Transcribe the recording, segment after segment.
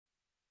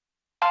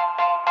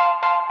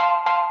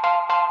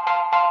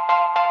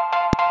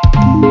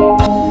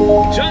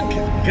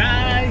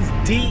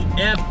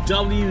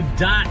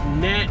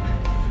JunkGuysdfw.net,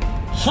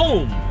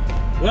 home.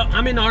 Well,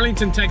 I'm in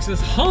Arlington, Texas,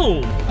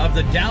 home of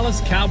the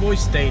Dallas Cowboys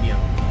Stadium.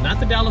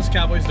 Not the Dallas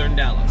Cowboys, they're in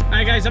Dallas. All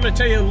right, guys, I'm gonna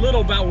tell you a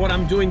little about what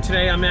I'm doing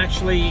today. I'm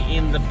actually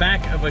in the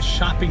back of a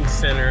shopping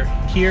center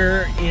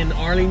here in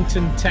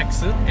Arlington,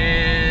 Texas,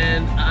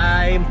 and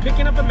I'm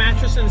picking up a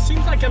mattress, and it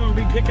seems like I'm gonna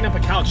be picking up a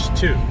couch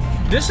too.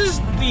 This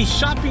is the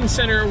shopping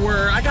center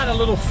where I got a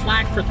little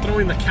flack for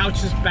throwing the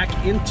couches back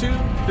into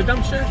the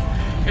dumpster,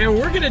 and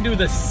we're gonna do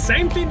the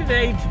same thing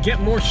today to get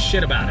more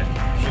shit about it.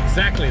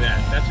 Exactly that.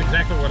 That's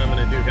exactly what I'm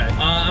gonna do, guys.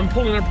 I'm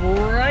pulling up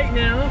right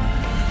now,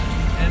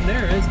 and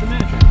there is the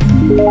mattress.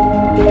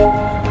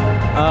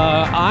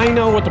 I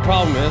know what the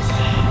problem is.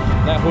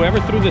 That whoever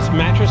threw this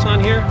mattress on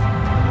here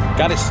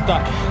got it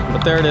stuck.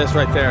 But there it is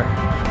right there.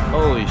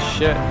 Holy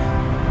shit.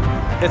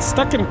 It's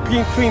stuck in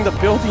between the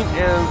building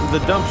and the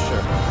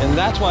dumpster. And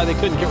that's why they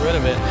couldn't get rid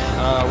of it.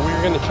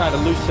 We're gonna try to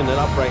loosen it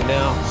up right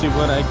now. See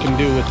what I can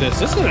do with this.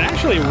 This is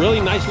actually a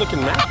really nice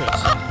looking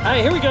mattress. All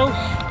right, here we go.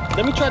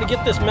 Let me try to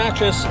get this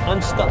mattress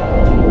unstuck.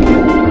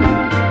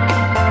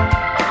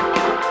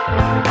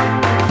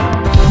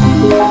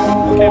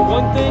 Okay,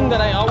 one thing that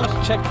I always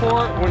check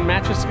for when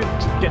mattresses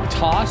get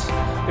tossed,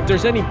 if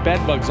there's any bed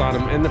bugs on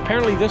them, and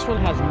apparently this one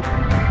has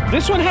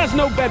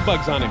no bed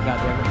bugs on it,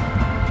 goddammit.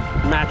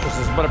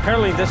 Mattresses, but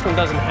apparently this one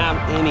doesn't have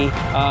any,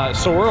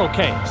 so we're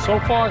okay. So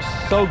far,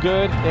 so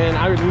good, and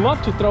I would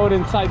love to throw it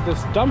inside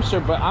this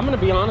dumpster, but I'm gonna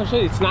be honest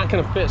with you, it's not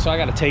gonna fit, so I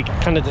gotta take it.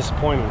 Kind of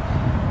disappointing.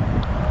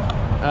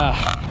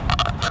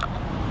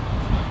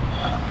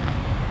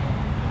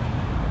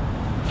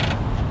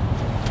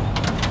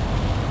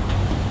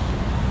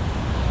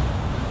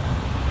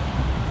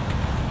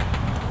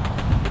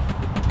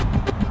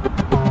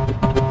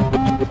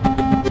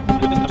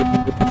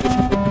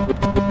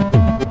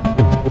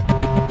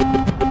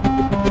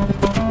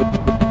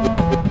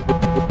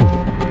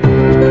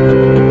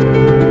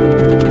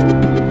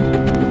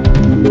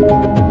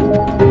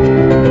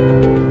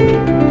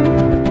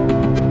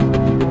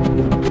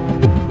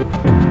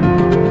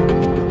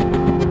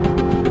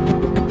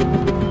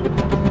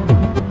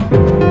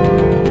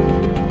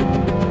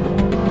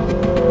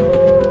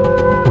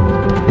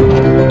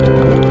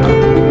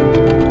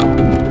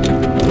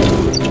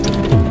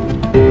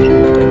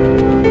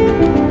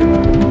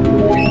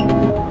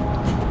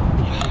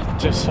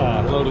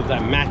 Loaded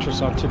that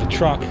mattress onto the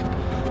truck.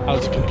 I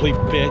was a complete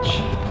bitch.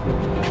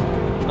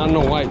 I don't know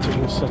why it took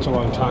me such a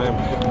long time.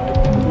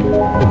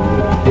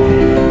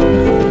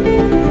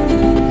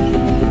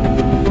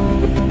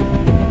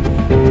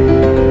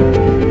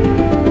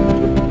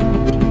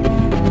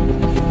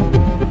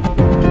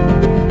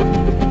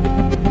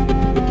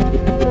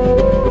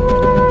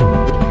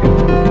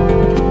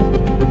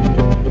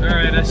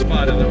 Alright, I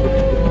spotted them.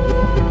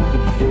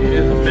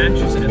 Here's a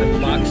mattress and a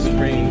box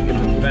spring in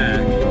the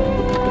back.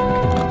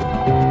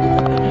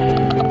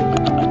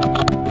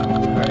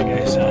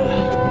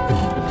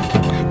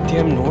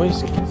 Damn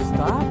noise, can you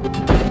stop?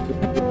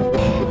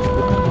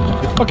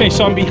 Okay,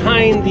 so I'm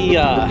behind the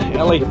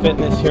LA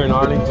Fitness here in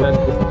Arlington.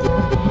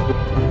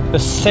 The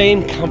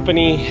same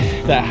company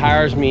that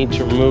hires me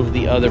to remove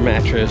the other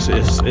mattress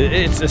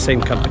it's the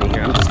same company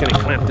here. I'm just gonna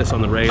clamp this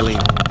on the railing.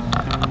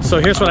 So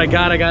here's what I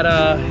got. I got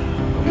a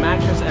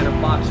mattress and a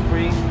box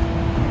spring.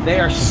 They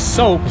are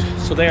soaked,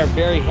 so they are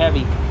very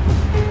heavy.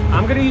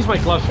 I'm gonna use my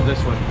gloves for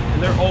this one,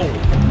 and they're old.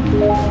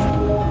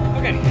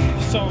 Okay,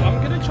 so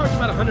I'm gonna charge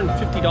about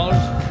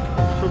 $150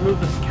 to remove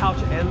this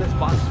couch and this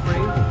box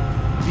spring.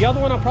 The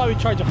other one I'll probably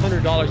charge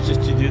 $100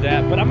 just to do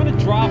that, but I'm gonna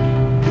drop,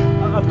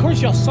 of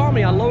course y'all saw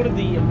me, I loaded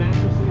the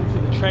mattress into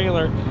the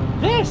trailer.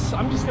 This,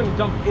 I'm just gonna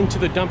dump into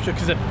the dumpster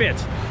because it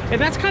fits.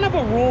 And that's kind of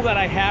a rule that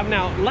I have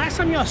now. Last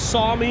time y'all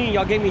saw me,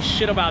 y'all gave me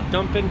shit about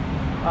dumping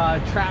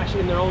trash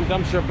in their own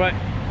dumpster, but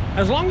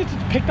as long as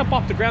it's picked up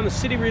off the ground, the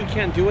city really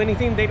can't do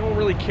anything. They don't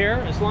really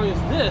care as long as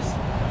this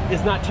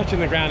is not touching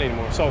the ground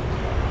anymore. So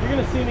you're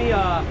gonna see me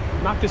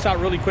knock this out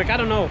really quick. I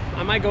don't know,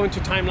 I might go into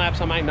time lapse,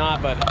 I might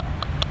not, but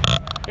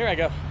here I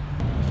go.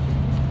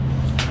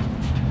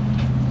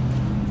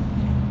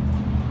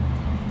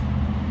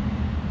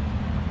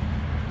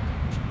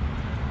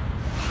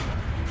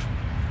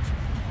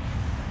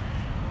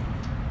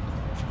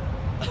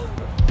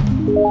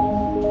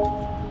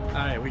 All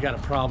right, we got a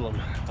problem.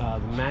 The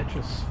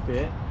mattress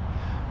fit,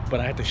 but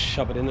I had to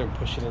shove it in there and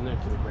push it in there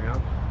to the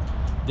ground.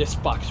 This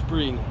box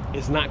spring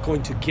is not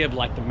going to give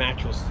like the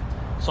mattress,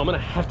 so I'm gonna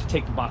have to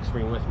take the box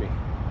spring with me.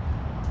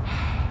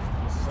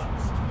 This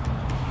sucks.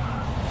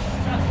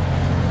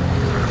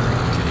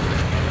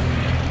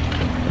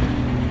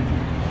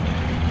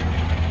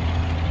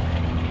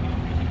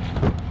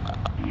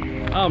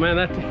 Oh man,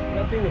 that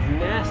thing is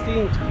nasty.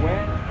 It's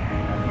wet.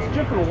 It's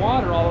dripping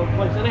water all over the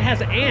place, and it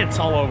has ants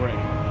all over it.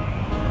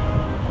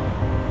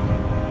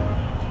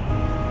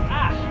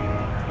 Ah,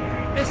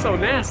 it's so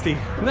nasty.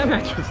 That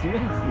mattress is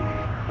nasty.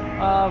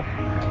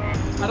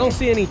 I don't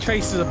see any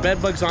traces of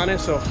bed bugs on it,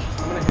 so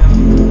I'm gonna have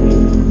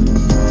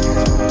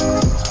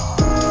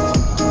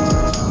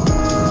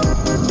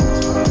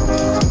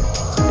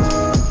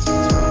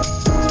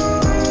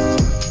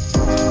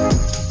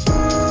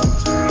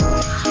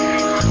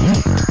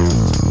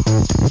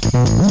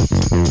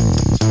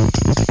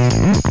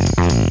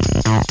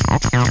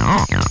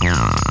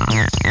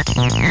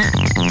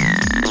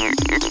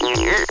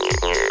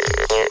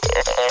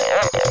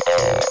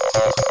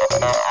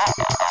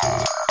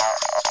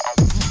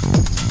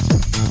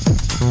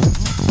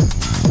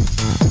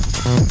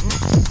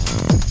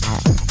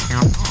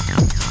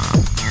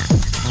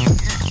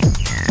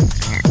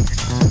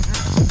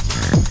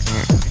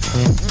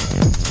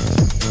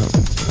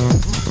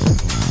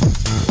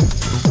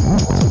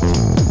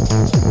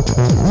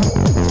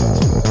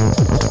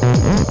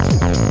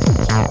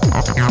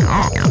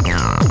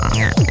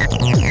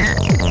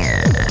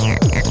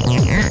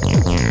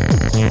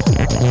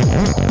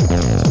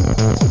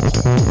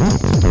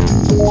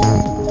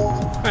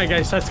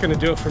guys, that's gonna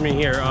do it for me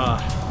here.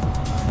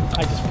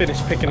 I just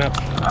finished picking up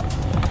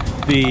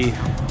the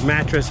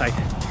mattress. I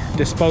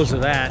disposed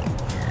of that.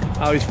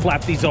 I always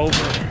flap these over.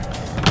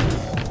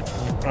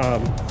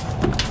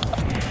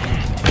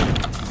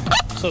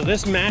 So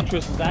this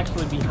mattress is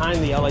actually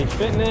behind the LA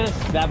Fitness.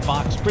 That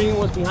box spring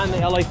was behind the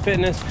LA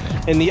Fitness,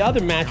 and the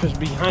other mattress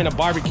behind a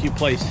barbecue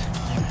place.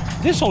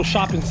 This whole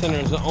shopping center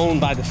is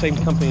owned by the same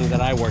company that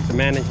I work, the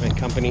management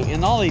company,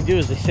 and all they do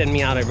is they send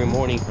me out every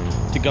morning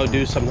to go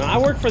do something. I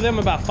work for them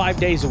about 5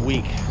 days a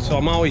week, so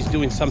I'm always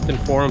doing something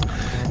for them,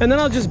 and then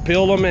I'll just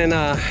bill them, and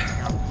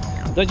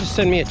they'll just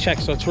send me a check.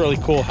 So it's really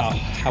cool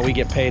how we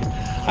get paid.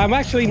 I've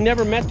actually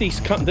never met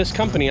this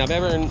company. I've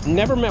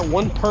never met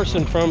one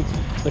person from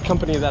the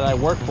company that I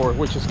work for,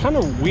 which is kind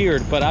of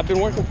weird, but I've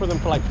been working for them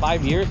for like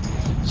 5 years.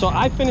 So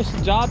I finish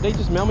the job, they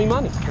just mail me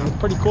money, and it's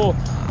pretty cool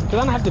because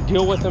I don't have to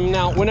deal with them.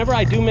 Now, whenever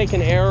I do make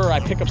an error or I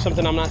pick up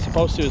something I'm not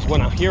supposed to is when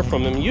I hear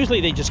from them.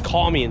 Usually they just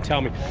call me and tell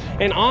me.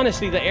 And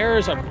honestly, the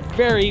errors are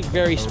very,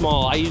 very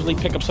small. I usually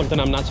pick up something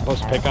I'm not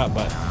supposed to pick up,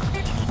 but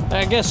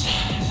I guess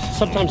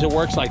sometimes it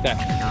works like that.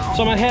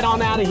 So I'm gonna head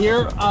on out of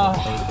here.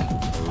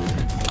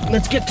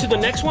 Let's get to the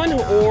next one,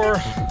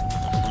 or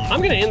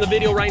I'm gonna end the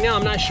video right now.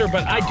 I'm not sure,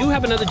 but I do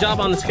have another job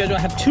on the schedule. I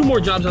have 2 more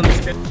jobs on the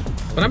schedule.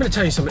 But I'm gonna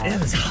tell you something,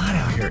 it is hot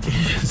out here. It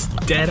is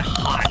dead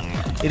hot.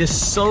 It is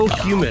so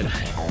humid.